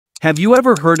Have you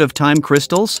ever heard of time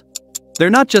crystals? They're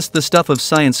not just the stuff of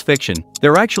science fiction,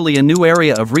 they're actually a new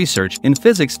area of research in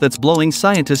physics that's blowing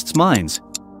scientists' minds.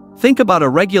 Think about a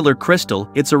regular crystal,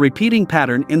 it's a repeating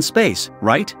pattern in space,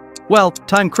 right? Well,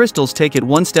 time crystals take it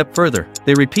one step further.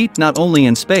 They repeat not only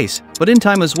in space, but in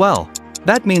time as well.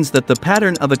 That means that the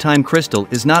pattern of a time crystal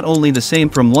is not only the same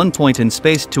from one point in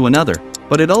space to another,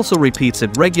 but it also repeats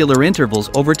at regular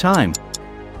intervals over time.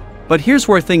 But here's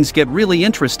where things get really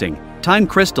interesting. Time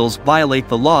crystals violate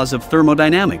the laws of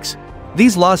thermodynamics.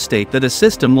 These laws state that a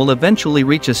system will eventually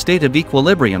reach a state of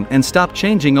equilibrium and stop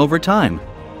changing over time.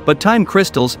 But time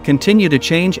crystals continue to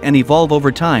change and evolve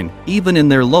over time, even in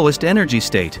their lowest energy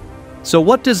state. So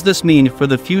what does this mean for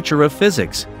the future of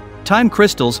physics? Time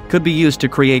crystals could be used to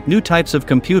create new types of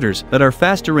computers that are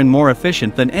faster and more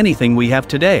efficient than anything we have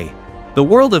today. The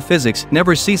world of physics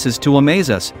never ceases to amaze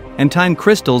us, and time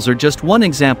crystals are just one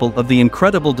example of the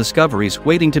incredible discoveries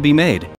waiting to be made.